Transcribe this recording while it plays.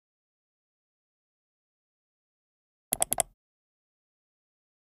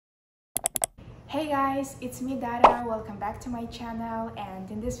Hey guys, it's me Dara. Welcome back to my channel, and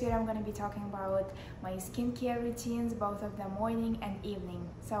in this video I'm going to be talking about my skincare routines, both of the morning and evening.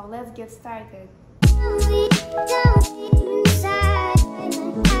 So let's get started.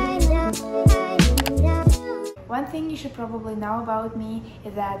 One thing you should probably know about me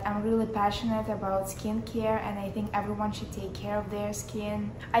is that I'm really passionate about skincare, and I think everyone should take care of their skin.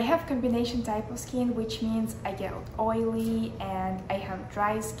 I have combination type of skin, which means I get oily and I have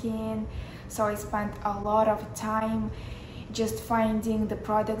dry skin. So I spent a lot of time just finding the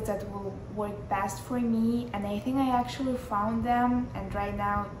products that will work best for me, and I think I actually found them, and right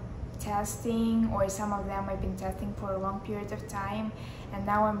now testing, or some of them I've been testing for a long period of time, and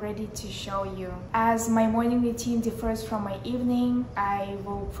now I'm ready to show you. As my morning routine differs from my evening, I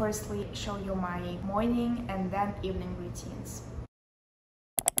will firstly show you my morning and then evening routines.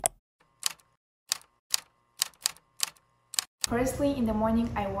 Firstly, in the morning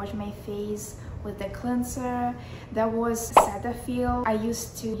I wash my face with the cleanser. That was Cetaphil. I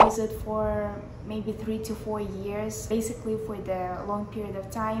used to use it for maybe 3 to 4 years, basically for the long period of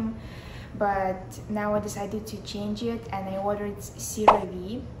time, but now I decided to change it and I ordered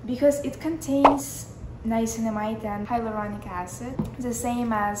CeraVe because it contains niacinamide and hyaluronic acid, the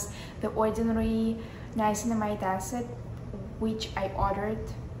same as the ordinary niacinamide acid, which I ordered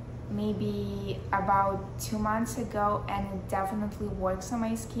maybe about 2 months ago, and it definitely works on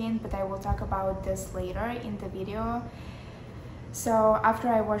my skin, but I will talk about this later in the video. So after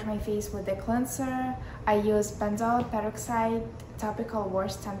I wash my face with the cleanser, I use benzoyl peroxide topical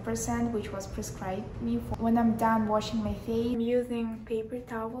wash 10%, which was prescribed me for. When I'm done washing my face, I'm using paper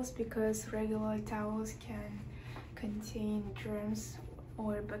towels because regular towels can contain germs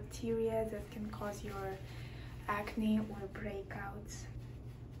or bacteria that can cause your acne or breakouts.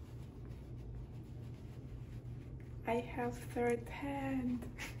 I have third hand.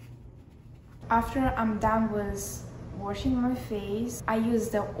 After I'm done with washing my face, I use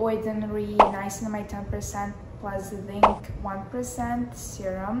the ordinary niacinamide 10% plus zinc 1%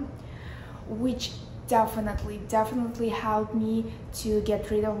 serum, which definitely helped me to get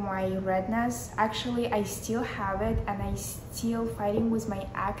rid of my redness. Actually, I still have it, and I still fighting with my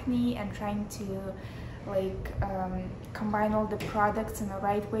acne and trying to combine all the products in the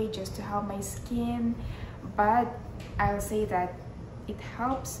right way just to help my skin, but I'll say that it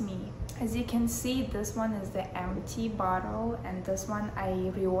helps me. As you can see, this one is the empty bottle, and this one I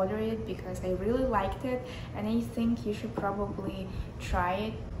reordered it because I really liked it, and I think you should probably try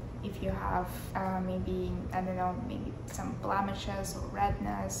it if you have maybe, I don't know, maybe some blemishes or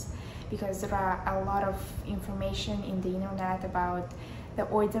redness, because there are a lot of information in the internet about the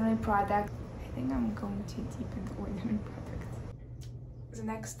ordinary product. I think I'm going too deep in the ordinary product. The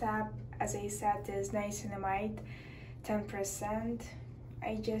next step, as I said, is niacinamide 10%.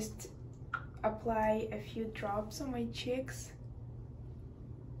 I just apply a few drops on my cheeks.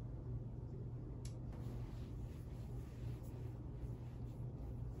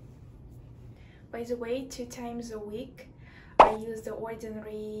 By the way, 2 times a week I use the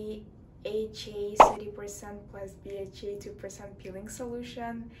ordinary AHA 30% plus BHA 2% peeling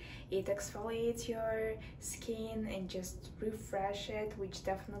solution. It exfoliates your skin and just refresh it, which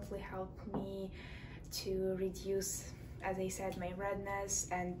definitely helped me to reduce, as I said, my redness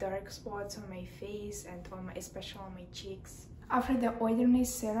and dark spots on my face and especially on my cheeks. After the ordinary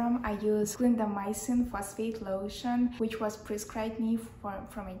serum, I use clindamycin phosphate lotion, which was prescribed me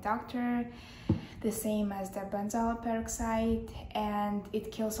from a doctor, the same as the benzoyl peroxide, and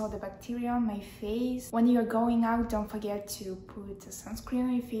it kills all the bacteria on my face. When you're going out, don't forget to put sunscreen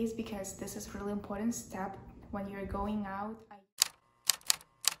on your face because this is a really important step when you're going out.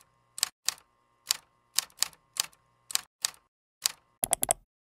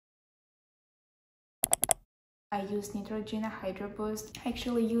 I used Neutrogena Hydro Boost. I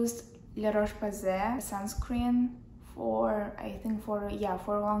actually used La Roche-Posay sunscreen for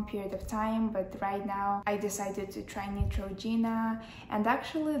a long period of time, but right now I decided to try Neutrogena, and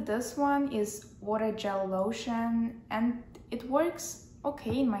actually this one is water gel lotion, and it works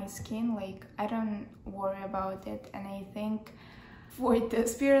okay in my skin. Like, I don't worry about it, and I think for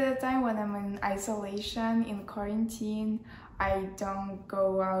this period of time when I'm in isolation, in quarantine, I don't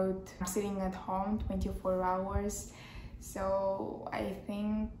go out. I'm sitting at home 24 hours, so I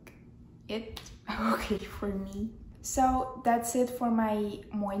think it's okay for me. So that's it for my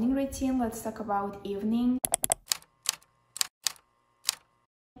morning routine. Let's talk about evening.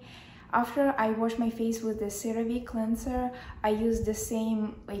 After I wash my face with the CeraVe cleanser, I use the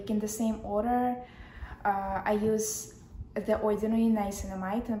same, in the same order. I use the ordinary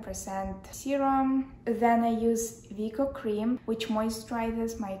niacinamide 10% serum. Then I use Vico cream, which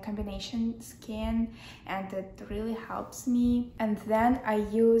moisturizes my combination skin and it really helps me. And then I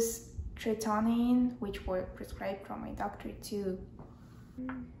use tretinoin, which were prescribed from my doctor too.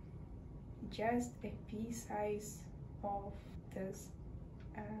 Just a pea size of this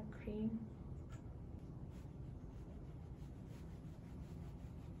cream.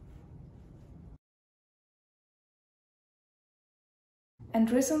 And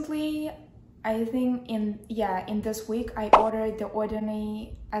recently, I think in this week, I ordered the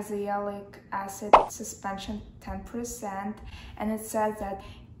ordinary azelaic acid suspension 10%, and it says that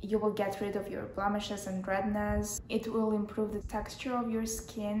you will get rid of your blemishes and redness. It will improve the texture of your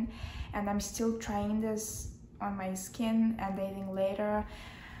skin, and I'm still trying this on my skin, and I think later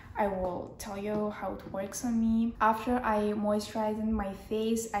I will tell you how it works on me. After I moisturize my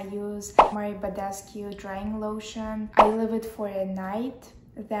face, I use my Badescu drying lotion. I leave it for a night.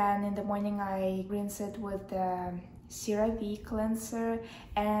 Then in the morning, I rinse it with the CeraVe cleanser,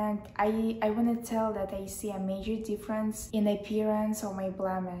 and I want to tell that I see a major difference in the appearance of my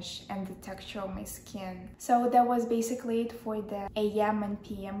blemish and the texture of my skin. So that was basically it for the AM and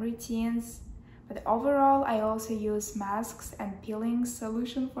PM routines. But overall, I also use masks and peeling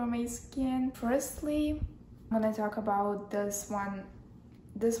solution for my skin. Firstly, I'm gonna talk about this one.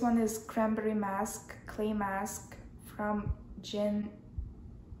 This one is cranberry mask, clay mask from Jean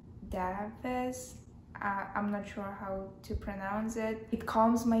Davis. I'm not sure how to pronounce it. It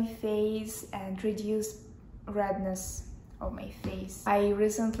calms my face and reduces redness of my face. I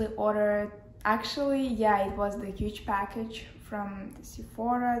recently ordered, actually, yeah, it was the huge package from the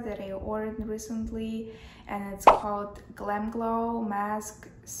Sephora that I ordered recently, and it's called Glam Glow Mask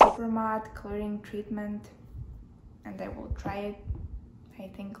Super Matte Clearing Treatment, and I will try it, I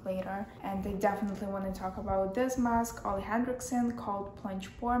think, later. And I definitely want to talk about this mask, Ole Hendrickson, called Plunge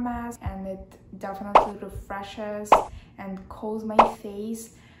Pore Mask, and it definitely refreshes and cools my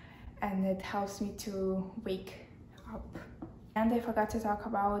face, and it helps me to wake up. And I forgot to talk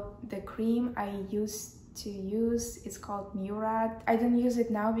about the cream I used to use. It's called Murad. I don't use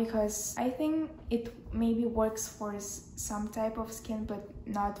it now because I think it maybe works for some type of skin, but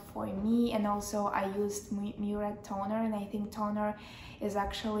not for me. And also I used Murad toner, and I think toner is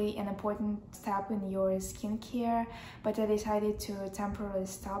actually an important step in your skincare, but I decided to temporarily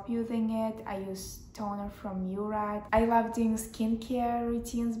stop using it. I use toner from Murad. I love doing skincare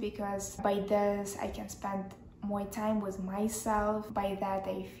routines because by this I can spend more time with myself. By that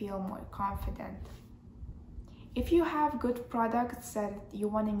I feel more confident. If you have good products that you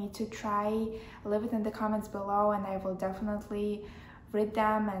wanted me to try, leave it in the comments below and I will definitely read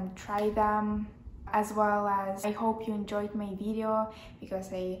them and try them. As well as I hope you enjoyed my video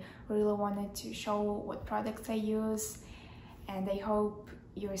because I really wanted to show what products I use, and I hope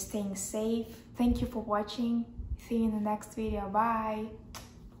you're staying safe. Thank you for watching. See you in the next video. Bye!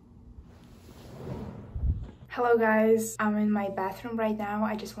 Hello guys, I'm in my bathroom right now.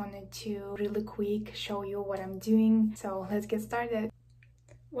 I just wanted to really quick show you what I'm doing. So let's get started.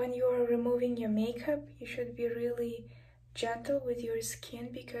 When you're removing your makeup, you should be really gentle with your skin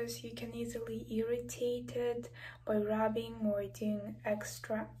because you can easily irritate it by rubbing or doing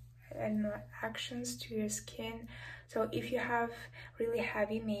extra actions to your skin. So if you have really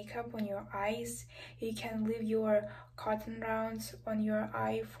heavy makeup on your eyes, you can leave your cotton rounds on your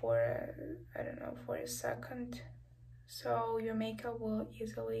eye for I don't know, for a second, so your makeup will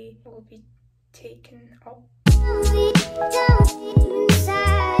be taken off.